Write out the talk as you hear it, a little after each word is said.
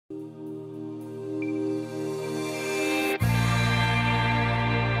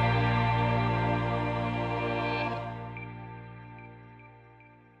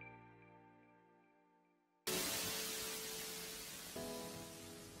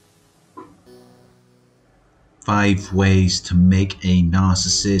5 ways to make a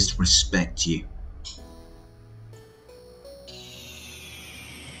narcissist respect you.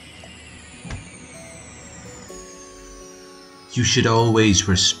 You should always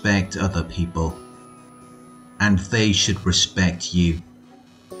respect other people, and they should respect you.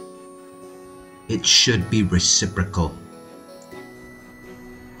 It should be reciprocal.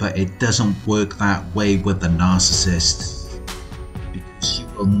 But it doesn't work that way with the narcissist, because you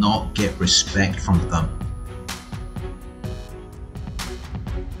will not get respect from them.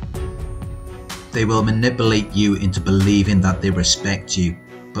 They will manipulate you into believing that they respect you,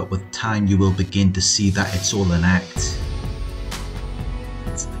 but with time you will begin to see that it's all an act.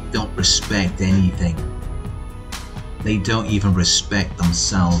 They don't respect anything. They don't even respect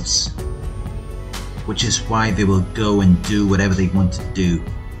themselves, which is why they will go and do whatever they want to do,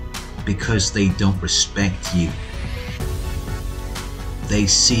 because they don't respect you. They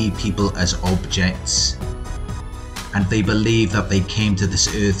see people as objects, and they believe that they came to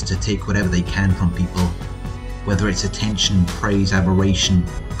this earth to take whatever they can from people, whether it's attention, praise, admiration,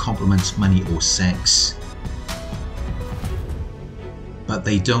 compliments, money, or sex. But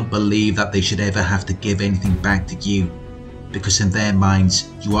they don't believe that they should ever have to give anything back to you, because in their minds,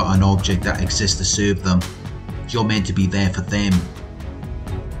 you are an object that exists to serve them. You're meant to be there for them.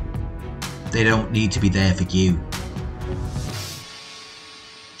 They don't need to be there for you.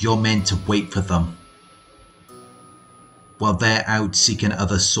 You're meant to wait for them, while they're out seeking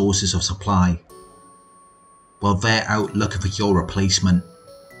other sources of supply, while they're out looking for your replacement.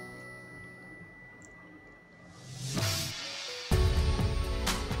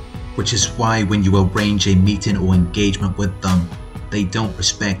 Which is why when you arrange a meeting or engagement with them, they don't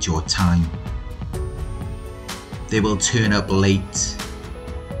respect your time. They will turn up late,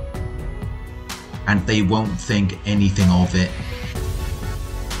 and they won't think anything of it,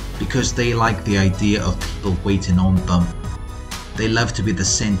 because they like the idea of people waiting on them. They love to be the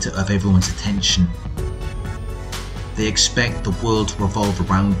center of everyone's attention. They expect the world to revolve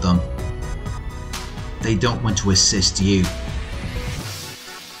around them. They don't want to assist you.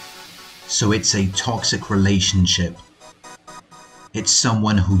 So it's a toxic relationship. It's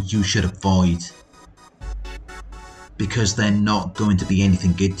someone who you should avoid, because they're not going to be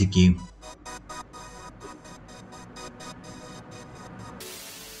anything good to you.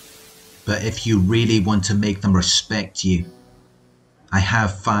 But if you really want to make them respect you, I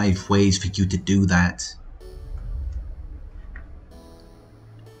have 5 ways for you to do that.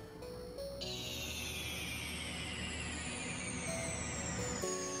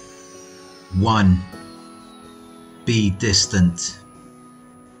 One, be distant.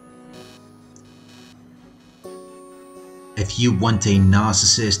 If you want a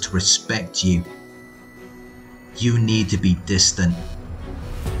narcissist to respect you, you need to be distant,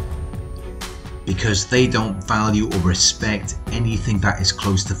 because they don't value or respect anything that is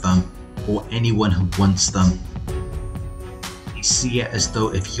close to them or anyone who wants them. They see it as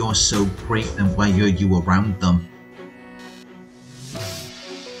though if you're so great, then why are you around them?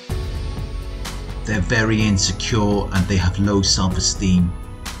 They're very insecure and they have low self-esteem.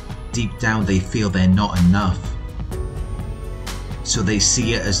 Deep down they feel they're not enough. So they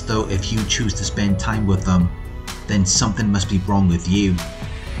see it as though if you choose to spend time with them, then something must be wrong with you.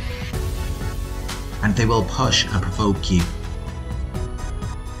 And they will push and provoke you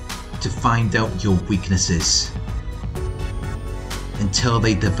to find out your weaknesses until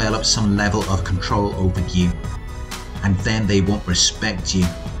they develop some level of control over you, and then they won't respect you,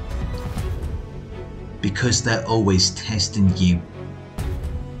 because they're always testing you,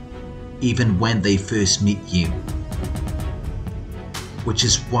 even when they first meet you. Which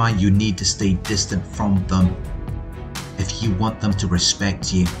is why you need to stay distant from them if you want them to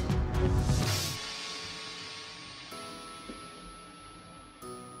respect you.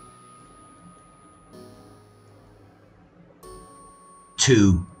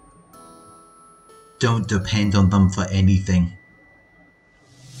 Two, don't depend on them for anything.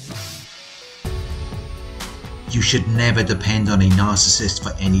 You should never depend on a narcissist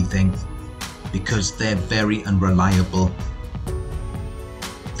for anything, because they're very unreliable.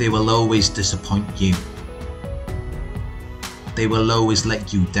 They will always disappoint you. They will always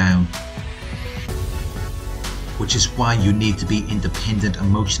let you down. Which is why you need to be independent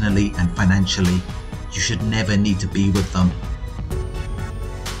emotionally and financially. You should never need to be with them.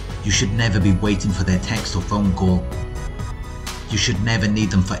 You should never be waiting for their text or phone call. You should never need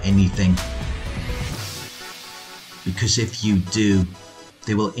them for anything. Because if you do,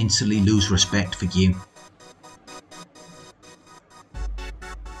 they will instantly lose respect for you.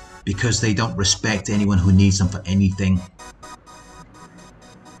 Because they don't respect anyone who needs them for anything.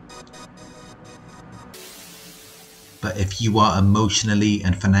 But if you are emotionally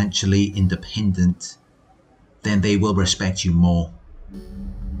and financially independent, then they will respect you more.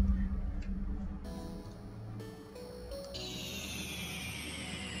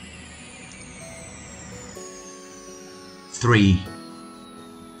 Three,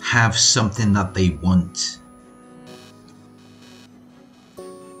 have something that they want.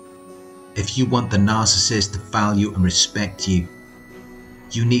 If you want the narcissist to value and respect you,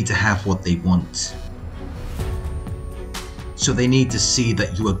 you need to have what they want. So they need to see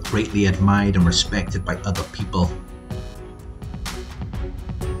that you are greatly admired and respected by other people.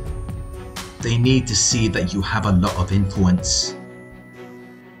 They need to see that you have a lot of influence.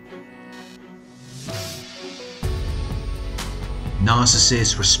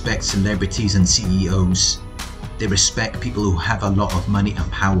 Narcissists respect celebrities and CEOs. They respect people who have a lot of money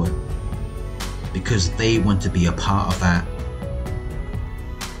and power because they want to be a part of that.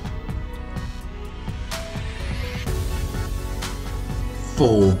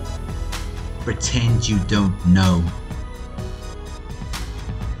 Four, pretend you don't know.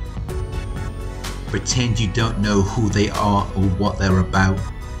 Pretend you don't know who they are or what they're about.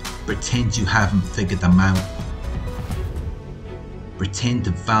 Pretend you haven't figured them out. Pretend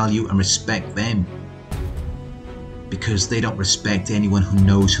to value and respect them because they don't respect anyone who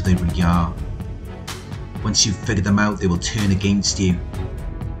knows who they really are. Once you've figured them out, they will turn against you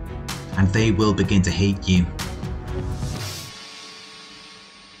and they will begin to hate you.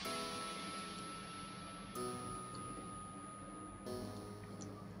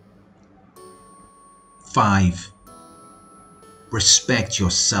 Five, respect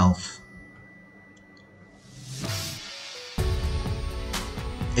yourself.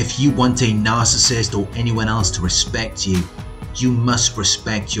 If you want a narcissist or anyone else to respect you, you must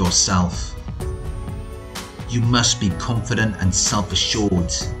respect yourself. You must be confident and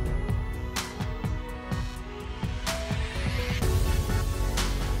self-assured.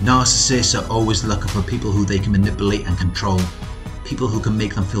 Narcissists are always looking for people who they can manipulate and control, people who can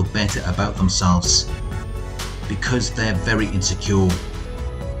make them feel better about themselves, because they're very insecure.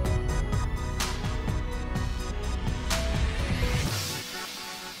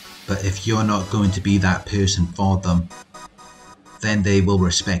 But if you're not going to be that person for them, then they will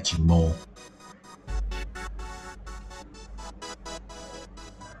respect you more.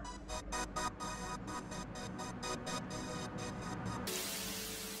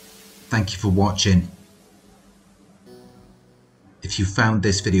 Thank you for watching. If you found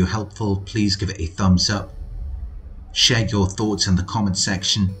this video helpful, please give it a thumbs up. Share your thoughts in the comment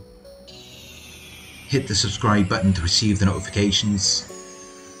section. Hit the subscribe button to receive the notifications.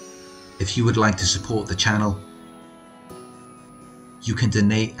 If you would like to support the channel, you can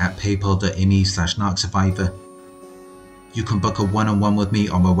donate at paypal.me/Narc Survivor. You can book a one-on-one with me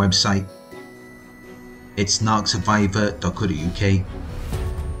on my website. It's narcsurvivor.co.uk.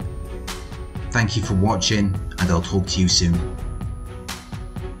 Thank you for watching, and I'll talk to you soon.